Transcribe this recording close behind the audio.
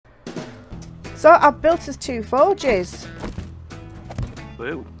So I've built us 2 forges.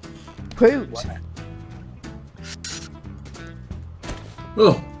 Woo. Woot. Wow.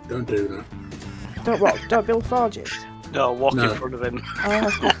 Oh, don't do that. Don't what? Don't build forges. No, walk No. in front of him. Oh.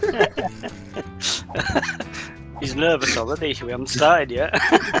 He's nervous already. We haven't started yet.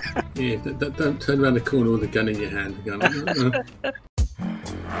 Yeah, don't turn around the corner with a gun in your hand.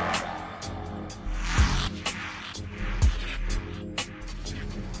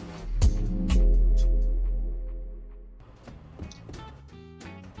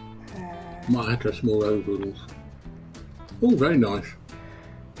 Might have to have small overalls. Oh, very nice.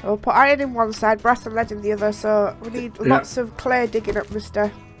 We'll put iron in one side, brass and lead in the other, so we need lots of clay digging up,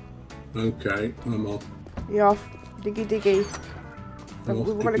 mister. Okay, I'm off. You're off. Diggy diggy. And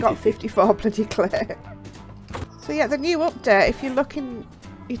we've only got 54 bloody clay. So yeah, the new update, if you look in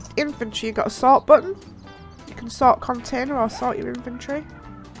inventory, you've got a sort button. You can sort container or sort your inventory.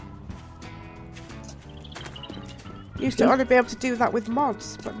 Used to only be able to do that with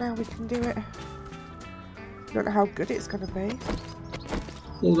mods, but now we can do it. Don't know how good it's going to be.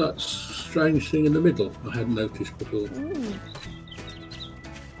 Oh, that strange thing in the middle I hadn't noticed before. Ooh.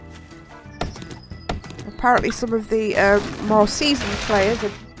 Apparently some of the more seasoned players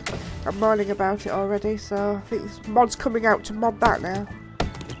are moaning about it already, so I think there's mods coming out to mod that now.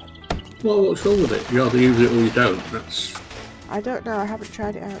 Well, what's wrong with it? You either use it or you don't. That's... I don't know, I haven't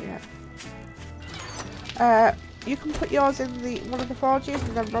tried it out yet. You can put yours in one of the forges,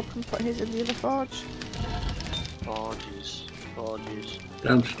 and then Rob can put his in the other forge. Forges.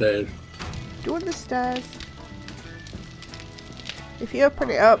 Downstairs. Doing the stairs. If you open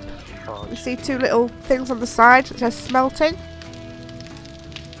it up, you see 2 little things on the side that says smelting.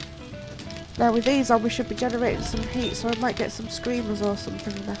 Now with these on, we should be generating some heat, so I might get some screamers or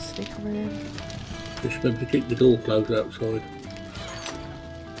something nasty coming in. Just remember to keep the door closed outside.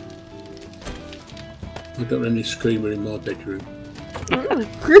 I don't want any screamer in my bedroom.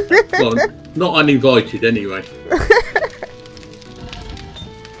 Well, not uninvited anyway.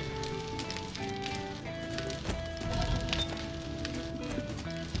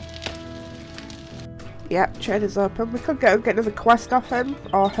 Yep, trader's open. We could go and get another quest off him,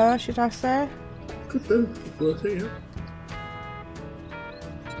 or her, should I say. Could do. It's worth it, yeah.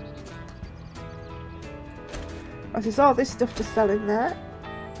 Oh, there's all this stuff to sell in there,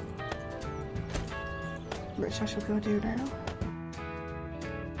 which I shall go do now.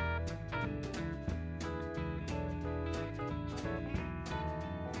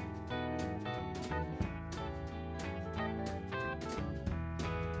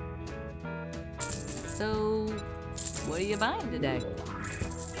 So, what are you buying today?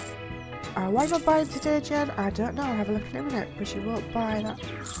 What am I buying today, Jen? I don't know. I'll have a look in a minute, but you won't buy that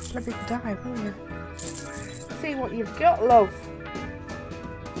bloody dye, will you? See what you've got, love.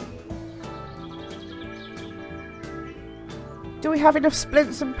 Do we have enough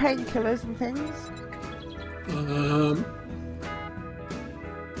splints and painkillers and things?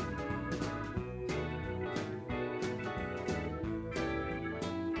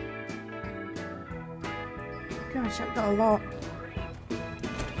 Gosh, I've got a lot.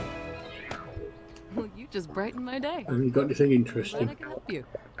 Well, you just brightened my day. Have you got anything Glad interesting? I can help you.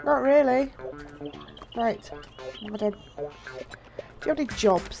 Not really. Right. What do you have any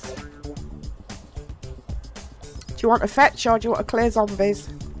jobs? Do you want a fetch or do you want to clear zombies?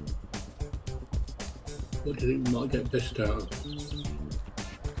 What do you think you might get best out of?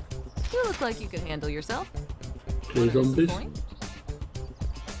 You look like you can handle yourself. Clear zombies?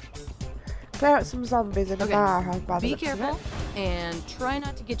 Clear out some zombies in a Okay. bar. By the Be looks of careful and try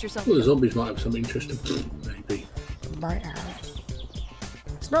not to get yourself Well, the killed. zombies might have something interesting. Maybe. it. Might have.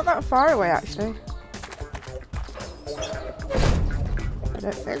 It's not that far away, actually. I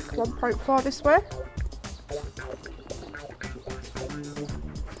don't think. 1.4 this way.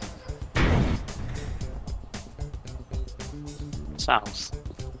 Sounds.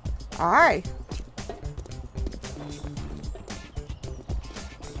 Aye.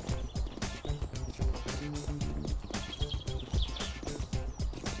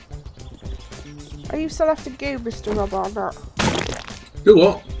 Are you still after goo, Mr. Rob, or not? Do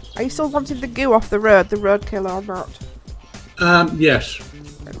what? Are you still wanting the goo off the roadkill or not? Yes.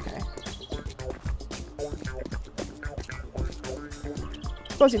 Okay.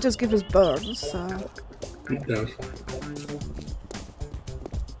 I suppose it does give us bones, so... It does.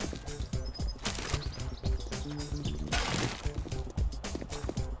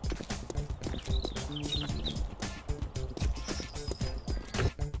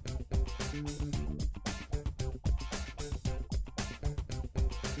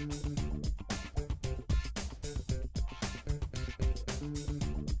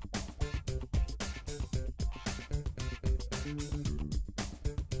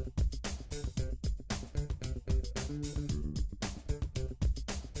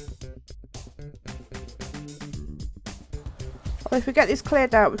 Well, if we get this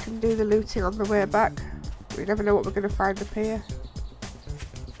cleared out, we can do the looting on the way back. We never know what we're going to find up here.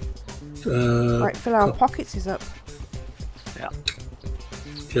 Right, fill our pockets is up. Yeah.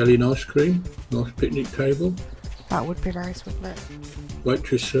 Jelly and ice cream. Nice picnic table. That would be nice, wouldn't it?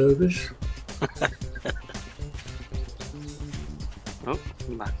 Waitress service. Oh,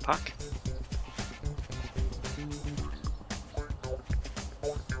 backpack.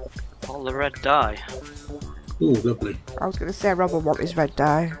 All the red dye. Oh, lovely. I was going to say Rob will want his red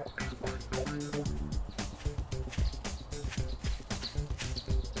dye.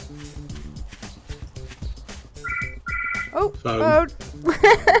 Oh, phone.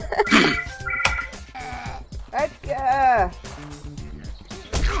 Edgar!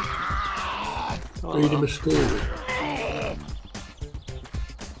 Read him a story.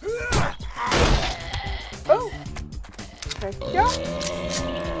 Oh! There you go.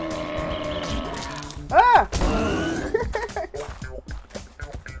 Ah!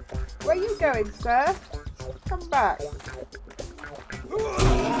 Where are you going, sir? Come back.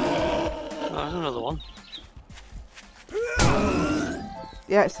 Oh, there's another one.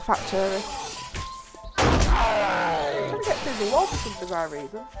 Yeah, it's the fat tourist. I'm trying to get through the wall for some bizarre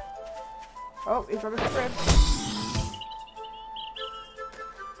reason. Oh, he's on a sprint.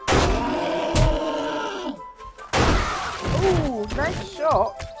 Ooh, nice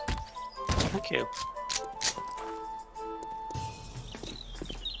shot. Thank you.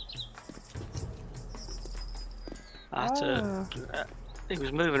 I had to. He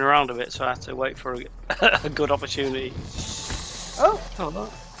was moving around a bit, so I had to wait for a good opportunity. Oh! Oh, no.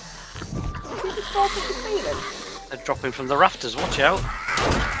 Did he just fall from the ceiling? They're dropping from the rafters, watch out.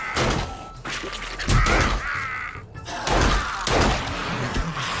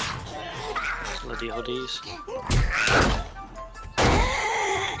 Bloody hoodies.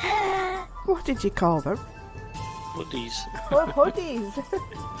 What did you call them? Hoodies. Oh, hoodies.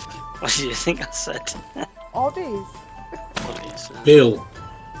 What do you think I said? Oddies. Hoodies. Bill.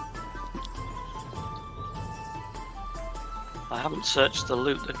 I haven't searched the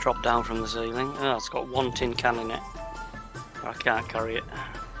loot that dropped down from the ceiling. Oh, it's got one tin can in it. I can't carry it.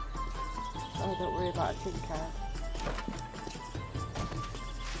 Oh, don't worry about a tin can.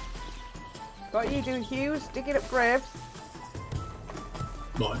 What are you doing, Hughes? Digging up graves?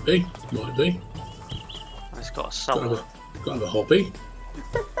 Might be. Might be. It's got a cellar. Got to have a hobby.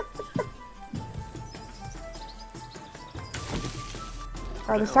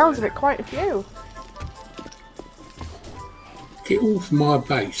 By the sounds of it, quite a few. Get off my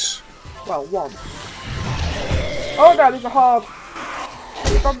base. Well, one. Oh no, there's a horde.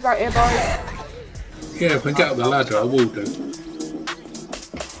 There's bombs out here, boys. Yeah, if I get up the ladder, I will do.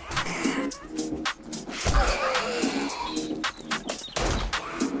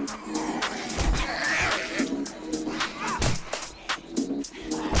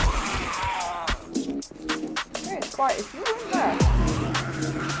 There's quite a few, isn't there?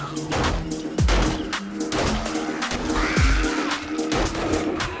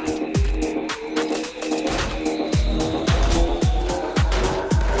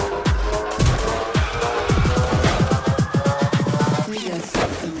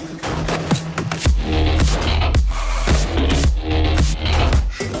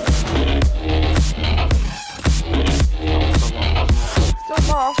 Still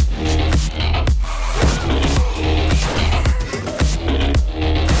more.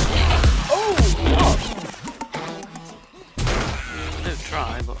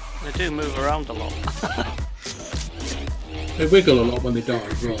 They do move around a lot. They wiggle a lot when they die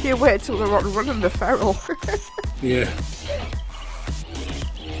as well. You wait till they're on running the feral. Yeah.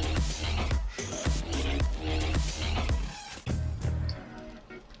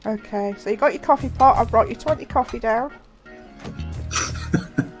 Okay, so you got your coffee pot. I brought you 20 coffee down.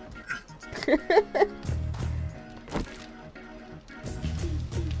 Can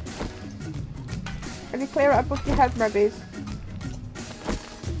you clear it above your head, maybe?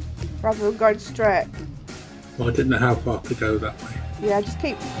 Rather than going straight. Well, I didn't know how far to go that way. Yeah, just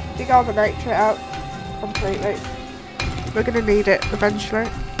dig all the nitrate out completely. We're going to need it eventually.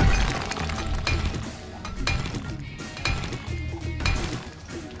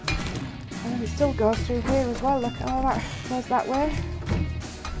 And it still goes through here as well. Look at all that. Goes that way.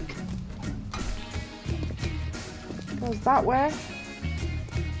 Goes that way.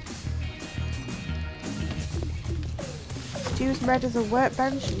 Stews made as a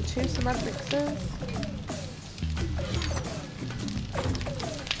workbench and 2 cement mixers.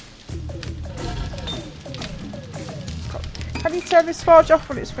 Can you turn this forge off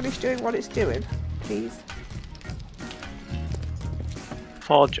when it's finished doing what it's doing, please?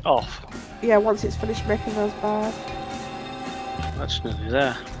 Forge off. Yeah, once it's finished making those bars. That's nearly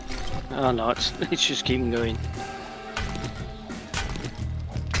there. Oh no, it's just keeping going.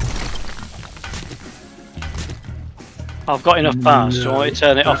 I've got enough bars. Do you want me to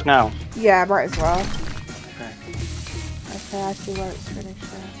turn it off now? Yeah, might as well. Okay. Okay, I see where it's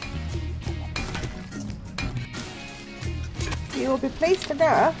finished now. You will be pleased to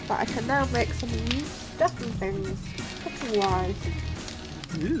know that I can now make some new stuff and things, cooking wise.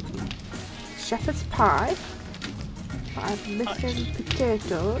 Shepherd's pie. But I'm missing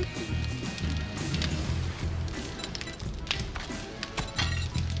potatoes.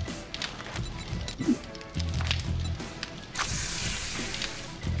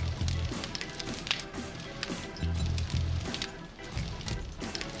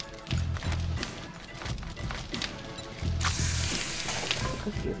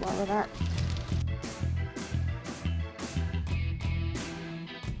 A few more of that.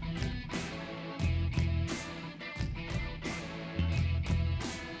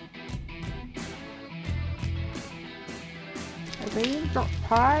 I mean, not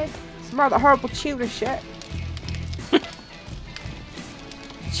pie. It's more that horrible tuna shit.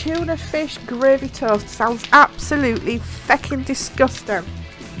 Tuna fish gravy toast sounds absolutely feckin' disgusting.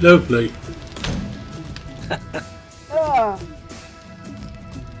 Lovely. Ugh.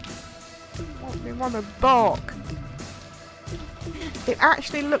 Make me want to balk. It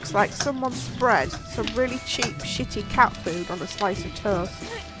actually looks like someone spread some really cheap, shitty cat food on a slice of toast.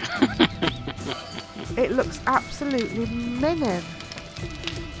 It looks absolutely minging.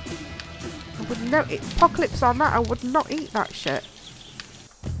 I would no apocalypse on that. I would not eat that shit.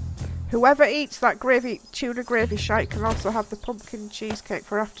 Whoever eats that gravy, tuna gravy shite, can also have the pumpkin cheesecake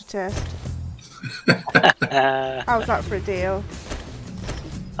for aftertaste. How's that for a deal?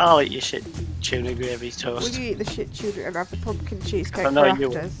 I'll eat your shit tuna gravy toast. Will you eat the shit tuna and have the pumpkin cheesecake I for know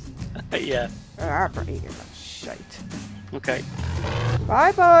you afters? Yeah. I'm not eating that shite. Okay.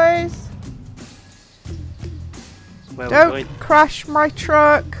 Bye, boys. Where we Don't going? crash my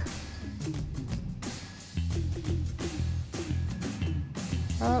truck.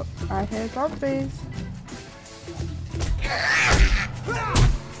 Oh, I hear zombies.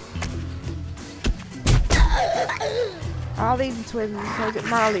 Arlene twins, or is it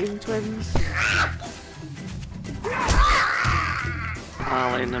Marlene twins?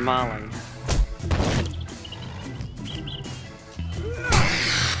 Marlene and Marlene.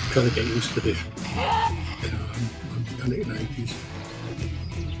 Trying to get used to this. I've done it in ages.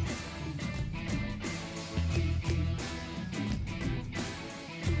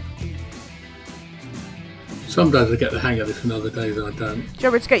 Some days I get the hang of this and other days I don't. Do you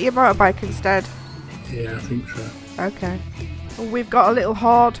want me to get your motorbike instead? Yeah, I think so. Okay. Well, we've got a little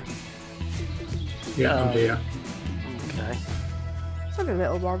horde. Yeah, I'm here. Okay. It's only a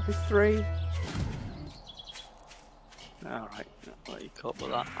little one for 3. Alright, I'll let you cope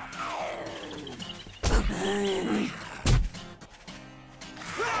with that.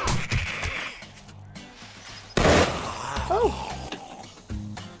 Oh!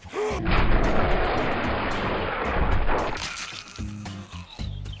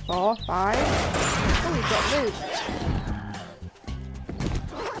 4, 5. Oh, we've got loot.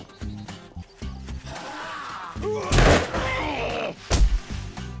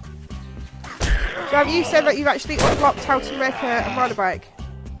 So have you said that you've actually unlocked how to make a motorbike?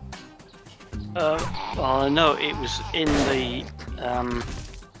 Well, no, it was in the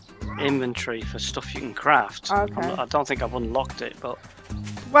inventory for stuff you can craft. Okay. I don't think I've unlocked it, but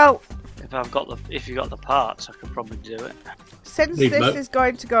Well, if you got the parts, I could probably do it. since Need this mo- is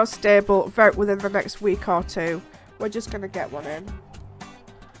going to go stable very within the next week or 2, we're just going to get one in.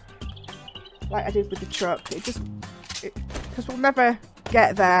 Like I did with the truck. Because we'll never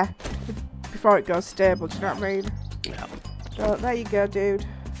get there before it goes stable, do you know what I mean? Yeah. So there you go, dude.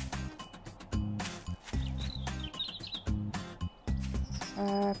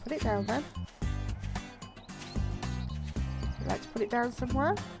 Put it down then. Would you like to put it down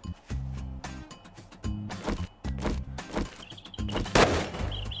somewhere?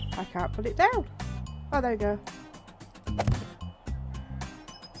 I can't put it down. Oh, there you go.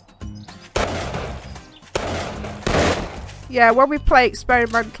 Yeah, when we play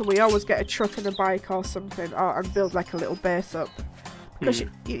experimental, we always get a truck and a bike or something, and build like a little base up. Because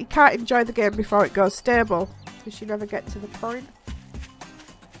you can't enjoy the game before it goes stable, because you never get to the point.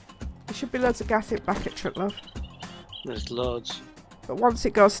 There should be loads of gas in back at Truck Love. There's loads. But once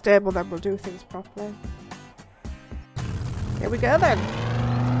it goes stable, then we'll do things properly. Here we go then.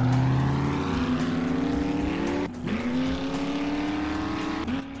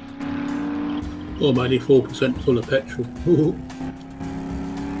 Oh, I'm only 4% full of petrol.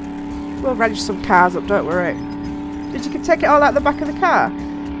 We'll wrench some cars up, don't worry. Did you take it all out the back of the car?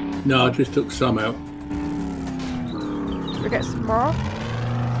 No, I just took some out. Should we get some more?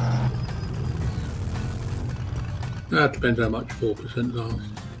 That depends how much 4% lasts.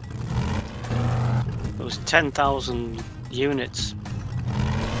 There was 10,000 units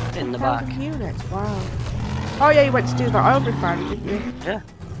in the back. 10,000 units, wow. Oh yeah, you went to do that oil refinery, didn't you? Yeah.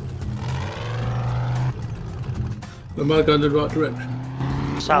 Am I going in the right direction?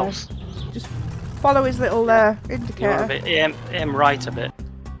 South. Just follow his little You want indicator. a bit, aim right a bit.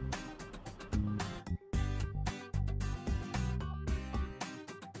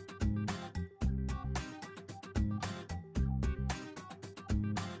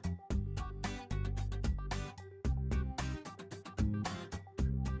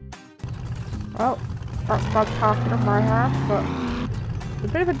 Well, that's bad parking on my half, but a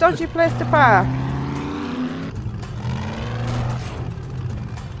bit of a dodgy place to park.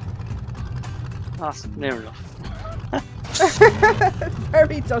 That's near enough.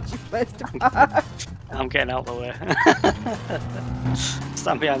 Very dodgy place to park. I'm getting out of the way.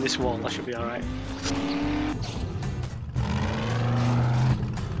 Stand behind this wall, that should be alright.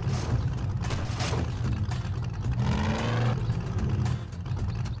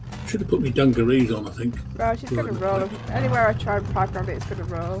 Should have put me dungarees on, I think. Well, she's going to roll. Anywhere I try and park around it, it's going to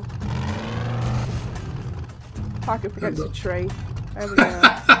roll. Park up against a tree. There we go.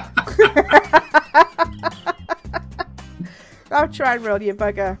 I'll try and roll you,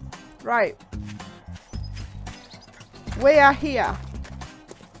 bugger. Right. We are here.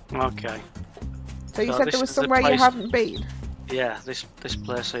 Okay. So you So said this there was is the somewhere you place- haven't been? Yeah, this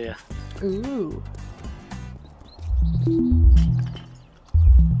place here. Ooh.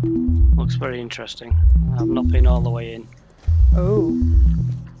 Looks very interesting. I've not been all the way in. Oh.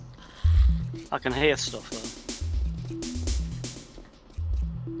 I can hear stuff though.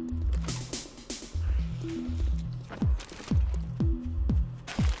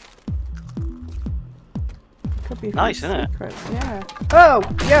 Could be a Nice, few isn't it? secrets, yeah. Oh!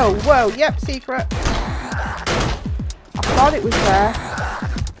 Yo! Whoa! Yep, secret. I thought it was there.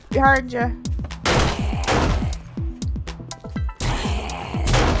 Behind you.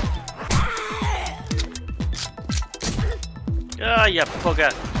 Ah, you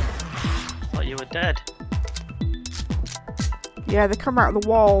bugger! Thought you were dead. Yeah, they come out of the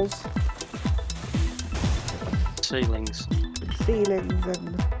walls, Ceilings. ceilings,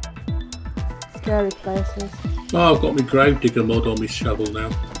 and scary places. Oh, I've got my gravedigger mod on my shovel now.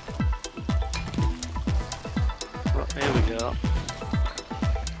 Oh, here we go.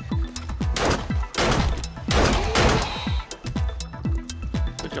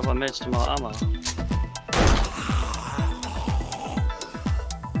 Good job I made some more ammo.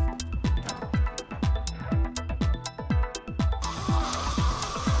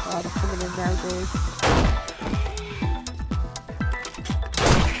 Oh, they're coming in now, dude.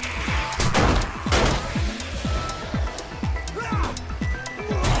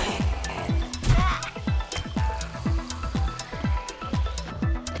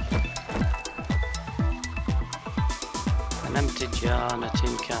 An empty jar and a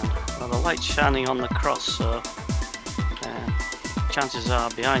tin can. Well, the light's shining on the cross, so chances are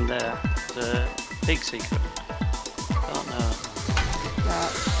behind there is a big secret. Don't know.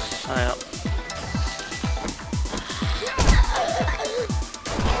 Right. Hurry up.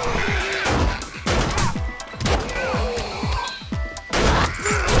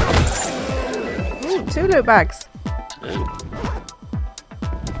 Ooh, 2 loot bags. Two.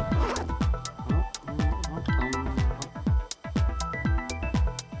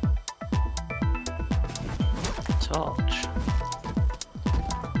 Torch.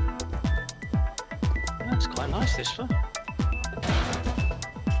 That's quite nice, this one.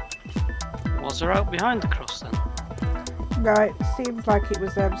 Was there out behind the cross then? No, it seems like it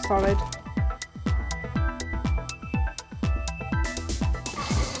was solid.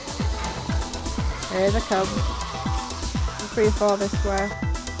 Here they come. 3 or 4 this way.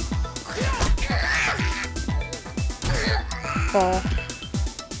 4.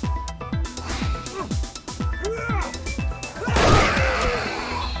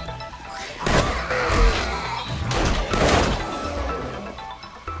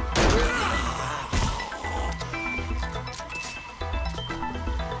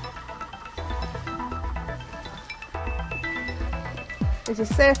 There's a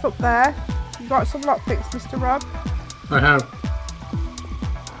safe up there. You got some lockpicks, Mr. Rob? I have.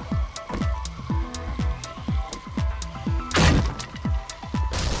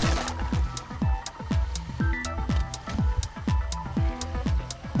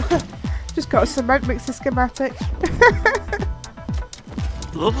 Just got a cement mixer schematic.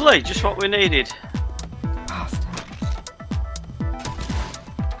 Lovely, just what we needed. Bastard.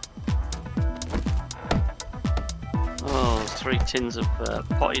 3 tins of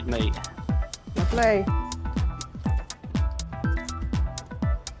potted meat. Lovely.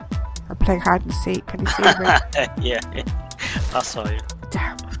 I'm playing hide and seek. Can you see me? Yeah, I saw you.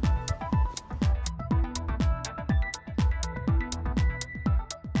 Damn.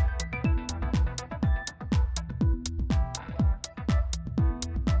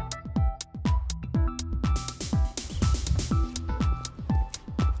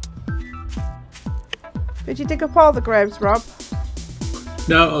 Did you dig up all the graves, Rob?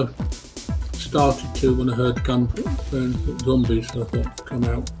 No, I started to when I heard gun zombies, so I thought come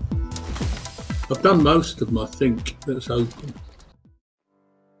out. I've done most of them, I think, that's open.